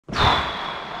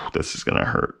This is gonna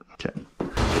hurt. Okay.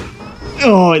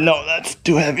 Oh no, that's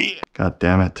too heavy. God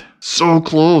damn it. So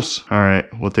close. All right,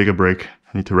 we'll take a break.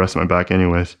 I need to rest my back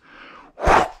anyways.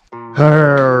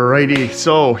 Alrighty,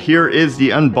 so here is the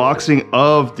unboxing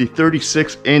of the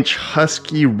 36-inch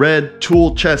Husky red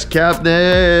tool chest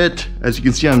cabinet. As you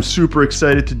can see, I'm super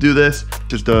excited to do this.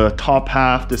 This is the top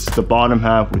half, this is the bottom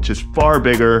half, which is far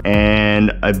bigger,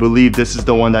 and I believe this is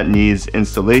the one that needs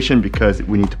installation because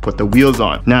we need to put the wheels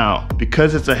on. Now,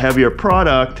 because it's a heavier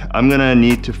product, I'm gonna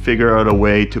need to figure out a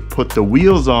way to put the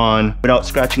wheels on without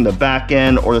scratching the back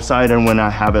end or the side end when I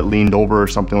have it leaned over or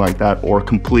something like that, or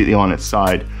completely on its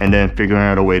side, and then figuring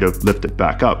out a way to lift it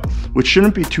back up, which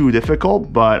shouldn't be too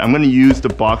difficult, but I'm gonna use the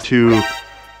box to...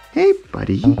 Hey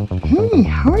buddy, hey,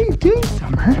 how are you doing,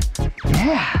 Summer?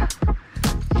 Yeah,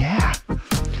 yeah.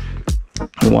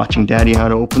 I'm watching Daddy how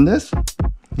to open this.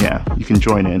 Yeah, you can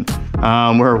join in.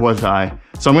 Where was I?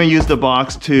 So I'm gonna use the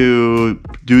box to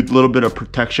do a little bit of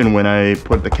protection when I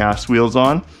put the cast wheels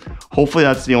on. Hopefully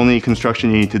that's the only construction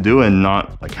you need to do and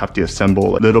not like have to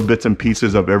assemble little bits and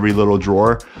pieces of every little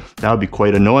drawer. That would be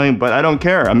quite annoying, but I don't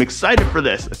care. I'm excited for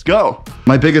this. Let's go.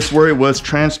 My biggest worry was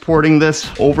transporting this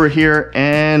over here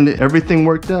and everything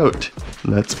worked out.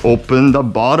 Let's open the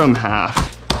bottom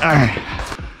half. All right.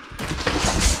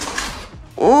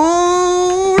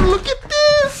 Oh, look at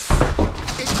this.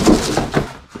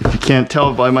 If you can't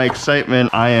tell by my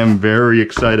excitement, I am very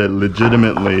excited,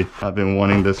 legitimately. I've been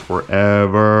wanting this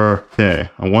forever. Okay,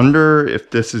 I wonder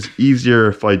if this is easier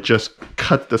if I just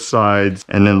cut the sides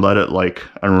and then let it like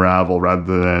unravel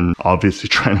rather than obviously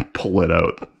trying to pull it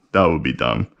out. That would be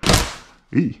dumb.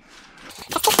 Eee.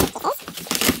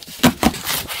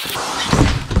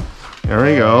 There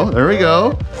we go, there we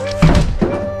go.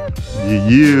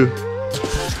 You.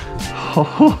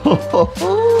 Oh,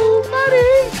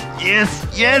 buddy. Yes,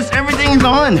 yes, everything's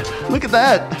on. Look at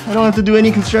that. I don't have to do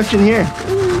any construction here.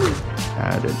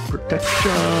 Added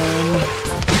protection.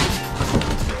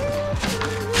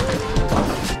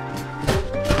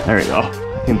 There we go.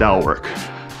 I think that'll work.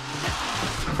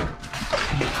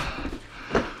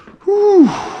 Whew.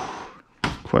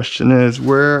 Question is,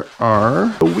 where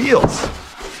are the wheels?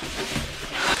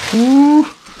 Ooh.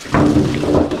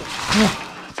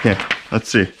 Okay, let's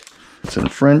see. It's in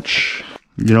French.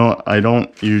 You know, I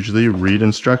don't usually read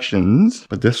instructions,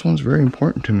 but this one's very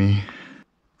important to me.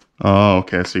 Oh,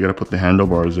 okay, so you gotta put the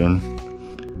handlebars in.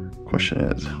 Question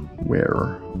is,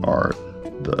 where are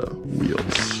the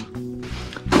wheels?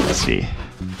 Let's see.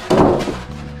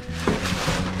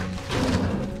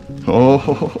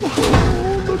 Oh,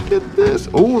 look at this.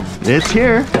 Oh, it's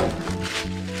here.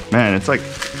 Man, it's like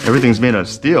everything's made out of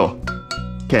steel.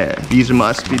 Okay, these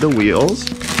must be the wheels.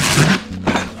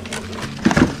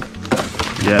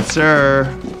 Yes,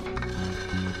 sir.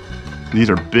 These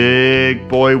are big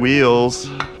boy wheels.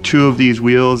 2 of these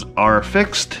wheels are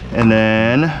fixed, and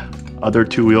then other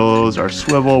 2 wheels are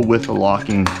swivel with a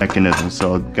locking mechanism.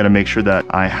 So gotta make sure that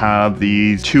I have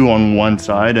these 2 on one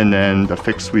side and then the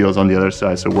fixed wheels on the other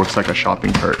side, so it works like a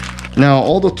shopping cart. Now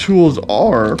all the tools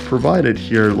are provided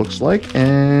here, it looks like,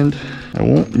 and I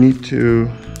won't need to...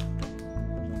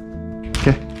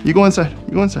 Okay, you go inside,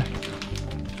 you go inside.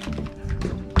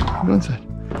 You go inside.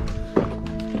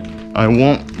 I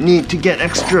won't need to get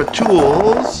extra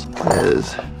tools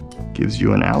because it gives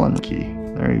you an Allen key.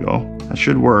 There you go. That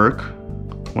should work.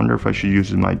 Wonder if I should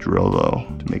use my drill though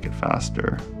to make it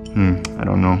faster. I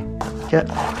don't know. Yeah,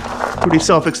 pretty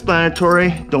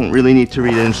self-explanatory. Don't really need to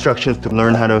read the instructions to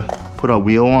learn how to put a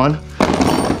wheel on.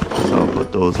 So I'll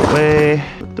put those away,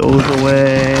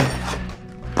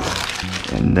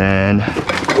 and then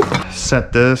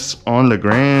set this on the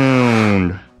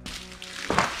ground.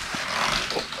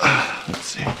 Let's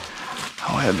see,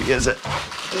 how heavy is it?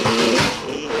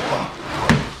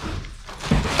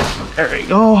 There we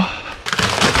go.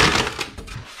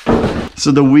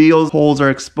 So the wheel holes are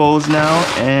exposed now,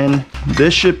 and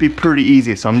this should be pretty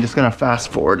easy, so I'm just gonna fast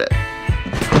forward it.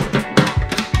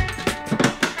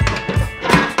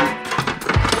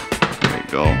 There we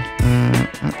go.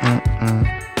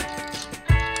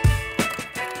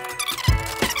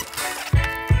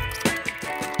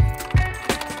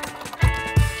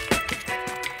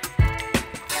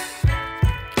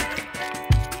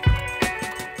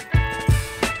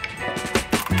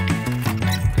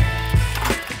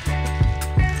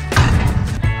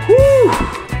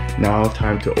 Now time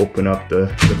time to open up the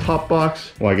top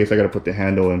box. Well, I guess I gotta put the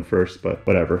handle in first, but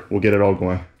whatever. We'll get it all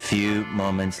going. Few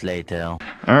moments later.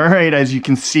 All right, as you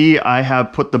can see, I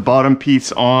have put the bottom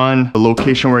piece on the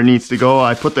location where it needs to go.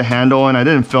 I put the handle in. I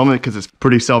didn't film it because it's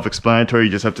pretty self-explanatory.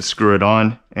 You just have to screw it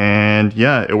on. And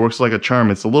yeah, it works like a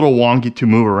charm. It's a little wonky to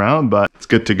move around, but it's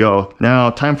good to go. Now,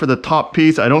 time for the top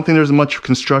piece. I don't think there's much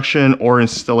construction or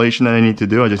installation that I need to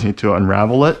do. I just need to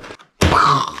unravel it.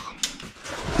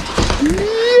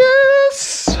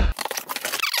 Yes!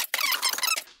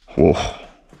 Whoa,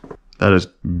 that is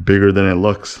bigger than it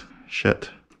looks. Shit,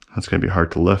 that's gonna be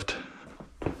hard to lift.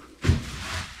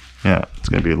 Yeah, it's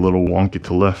gonna be a little wonky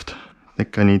to lift. I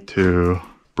think I need to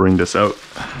bring this out.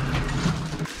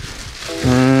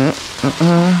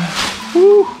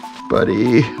 Woo,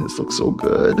 buddy, this looks so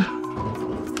good.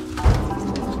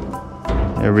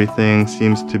 Everything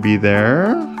seems to be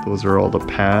there. Those are all the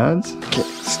pads. Okay,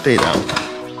 stay down.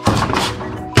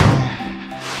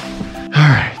 All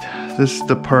right, this is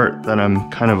the part that I'm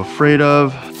kind of afraid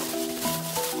of.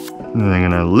 And then I'm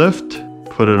gonna lift,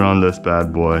 put it on this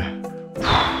bad boy.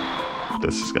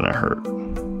 This is gonna hurt.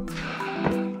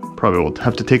 Probably will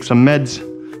have to take some meds.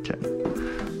 Okay.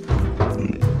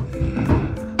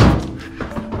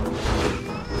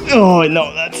 Oh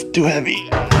no, that's too heavy.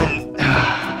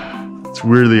 It's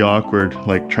weirdly awkward,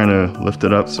 like trying to lift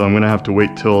it up, so I'm gonna have to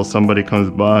wait till somebody comes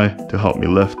by to help me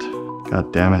lift.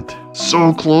 God damn it.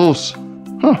 So close.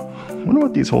 Huh, I wonder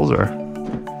what these holes are.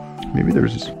 Maybe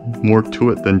there's more to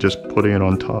it than just putting it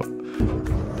on top.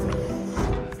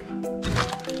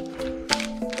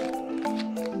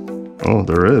 Oh,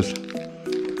 there is.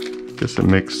 Guess it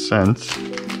makes sense.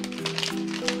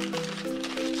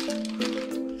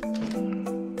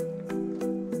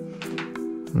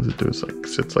 What does it do? It's like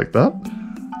sits like that.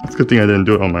 It's a good thing I didn't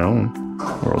do it on my own,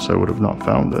 or else I would have not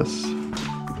found this.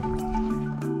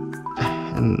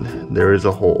 And there is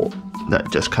a hole that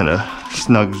just kind of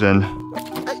snugs in.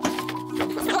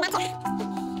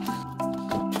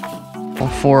 All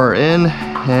four are in,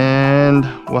 and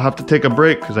we'll have to take a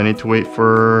break because I need to wait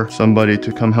for somebody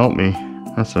to come help me.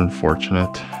 That's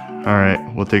unfortunate. All right,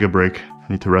 we'll take a break. I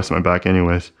need to rest my back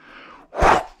anyways.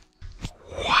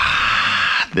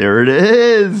 There it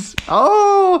is.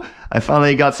 Oh, I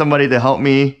finally got somebody to help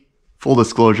me. Full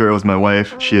disclosure, it was my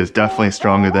wife. She is definitely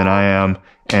stronger than I am.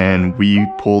 And we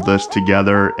pulled this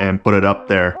together and put it up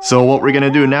there. So what we're gonna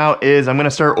do now is I'm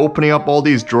gonna start opening up all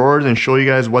these drawers and show you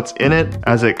guys what's in it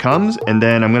as it comes. And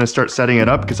then I'm gonna start setting it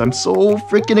up because I'm so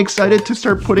freaking excited to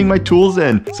start putting my tools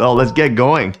in. So let's get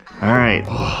going. All right.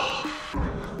 Oh,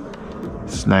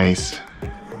 it's nice.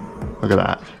 Look at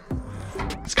that.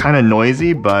 It's kind of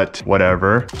noisy, but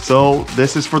whatever. So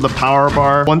this is for the power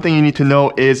bar. One thing you need to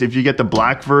know is if you get the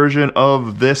black version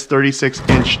of this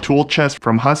 36-inch tool chest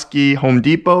from Husky Home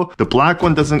Depot, the black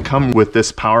one doesn't come with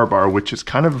this power bar, which is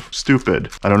kind of stupid.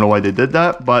 I don't know why they did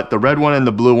that, but the red one and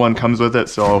the blue one comes with it,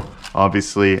 so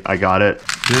obviously I got it.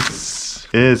 This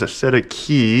is a set of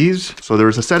keys. So there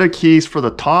was a set of keys for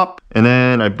the top, and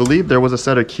then I believe there was a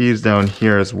set of keys down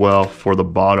here as well for the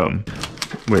bottom.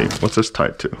 Wait, what's this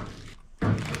tied to?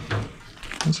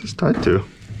 What's this tied to?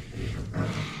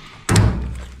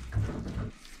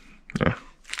 Yeah,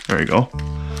 there you go.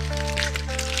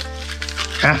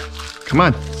 Ah, come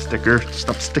on, sticker,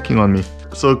 stop sticking on me.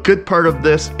 So a good part of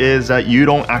this is that you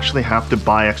don't actually have to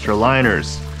buy extra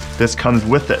liners. This comes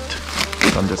with it.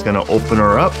 So I'm just gonna open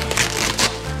her up.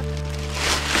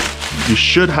 You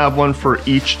should have one for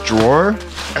each drawer.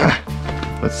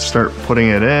 Let's start putting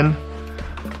it in.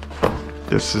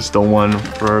 This is the one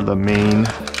for the main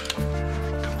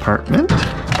compartment.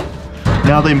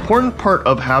 Now the important part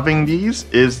of having these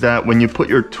is that when you put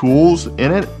your tools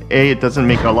in it, A, it doesn't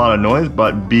make a lot of noise,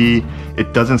 but B,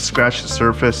 it doesn't scratch the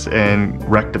surface and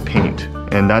wreck the paint.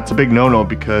 And that's a big no-no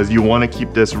because you want to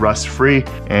keep this rust-free,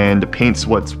 and the paint's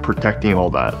what's protecting all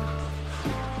that.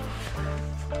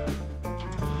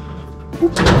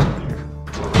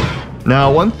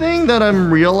 Now one thing that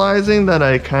I'm realizing that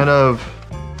I kind of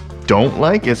don't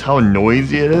like is how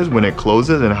noisy it is when it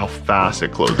closes and how fast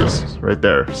it closes. Right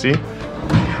there, see?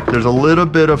 There's a little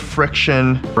bit of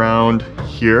friction around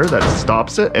here that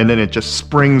stops it, and then it just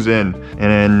springs in, and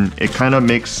then it kind of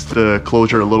makes the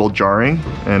closure a little jarring.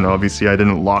 And obviously I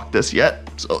didn't lock this yet,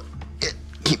 so it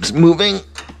keeps moving.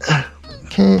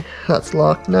 Okay, that's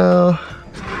locked now.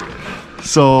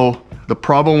 So the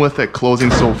problem with it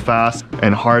closing so fast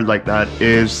and hard like that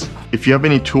is if you have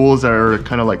any tools that are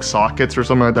kind of like sockets or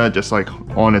something like that, just like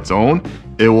on its own,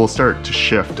 it will start to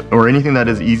shift. Or anything that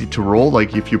is easy to roll,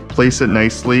 like if you place it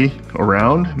nicely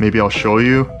around, maybe I'll show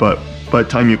you, but by the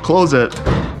time you close it,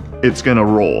 it's gonna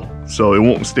roll, so it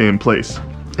won't stay in place.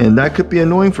 And that could be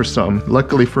annoying for some.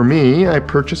 Luckily for me, I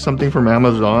purchased something from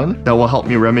Amazon that will help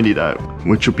me remedy that,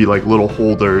 which will be like little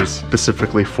holders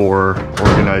specifically for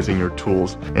organizing your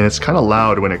tools. And it's kind of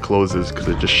loud when it closes because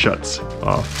it just shuts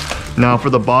off. Now for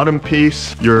the bottom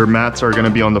piece, your mats are going to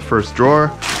be on the first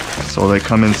drawer. So they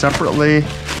come in separately.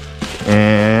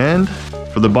 And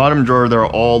for the bottom drawer, they're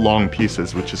all long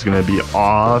pieces, which is going to be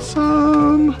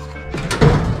awesome.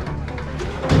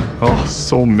 Oh,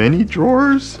 so many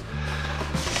drawers.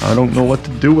 I don't know what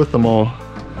to do with them all.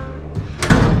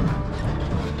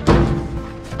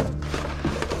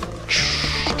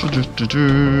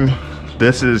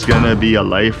 This is gonna be a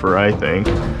lifer, I think.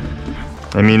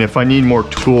 I mean, if I need more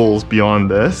tools beyond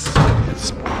this,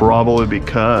 it's probably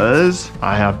because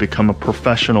I have become a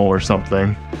professional or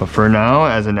something. But for now,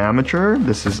 as an amateur,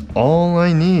 this is all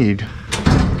I need.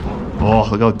 Oh,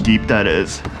 look how deep that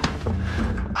is.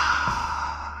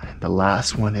 The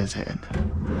last one is in.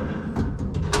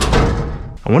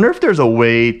 I wonder if there's a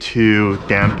way to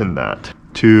dampen that,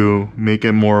 to make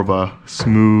it more of a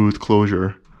smooth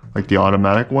closure, like the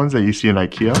automatic ones that you see in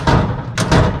IKEA.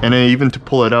 And then even to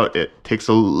pull it out, it takes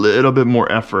a little bit more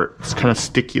effort. It's kind of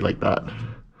sticky like that.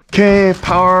 Okay,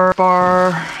 power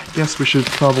bar. I guess we should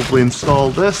probably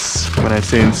install this. When I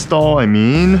say install, I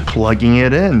mean plugging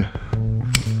it in.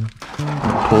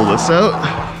 Pull this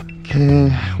out.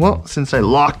 Okay, well, since I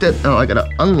locked it, now I gotta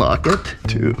unlock it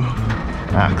to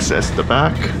access the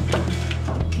back.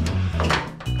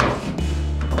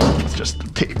 It's just the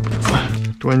tape.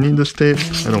 Do I need this tape?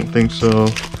 I don't think so.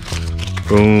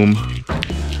 Boom.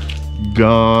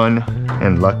 Gone.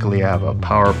 And luckily I have a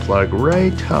power plug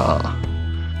right here.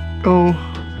 Go.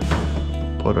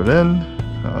 Put it in.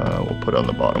 We'll put it on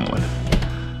the bottom one.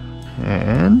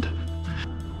 And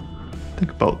I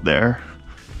think about there.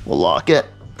 We'll lock it.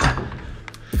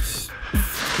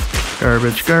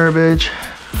 Garbage, garbage,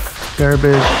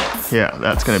 garbage. Yeah,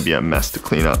 that's gonna be a mess to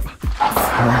clean up. All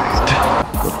right,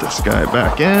 put this guy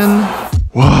back in.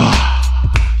 Wow,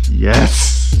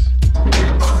 yes.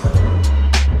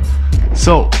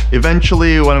 So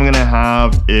eventually what I'm gonna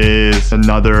have is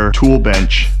another tool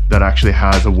bench that actually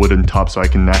has a wooden top so I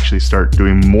can actually start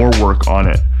doing more work on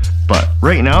it. But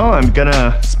right now I'm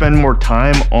gonna spend more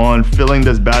time on filling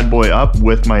this bad boy up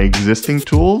with my existing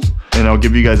tools, and I'll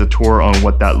give you guys a tour on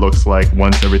what that looks like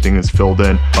once everything is filled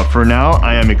in. But for now,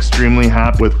 I am extremely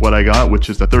happy with what I got, which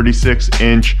is the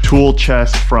 36-inch tool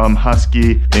chest from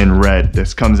Husky in red.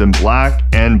 This comes in black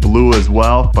and blue as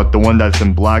well, but the one that's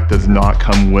in black does not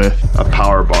come with a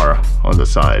power bar on the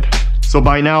side. So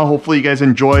by now, hopefully you guys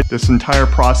enjoyed this entire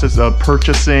process of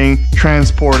purchasing,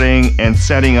 transporting, and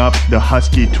setting up the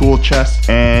Husky tool chest.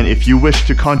 And if you wish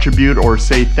to contribute or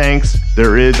say thanks,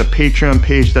 there is a Patreon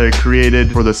page that I created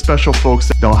for the special folks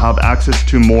that'll have access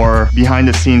to more behind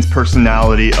the scenes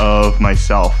personality of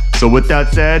myself. So with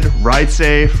that said, ride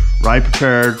safe, ride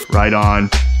prepared, ride on.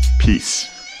 Peace.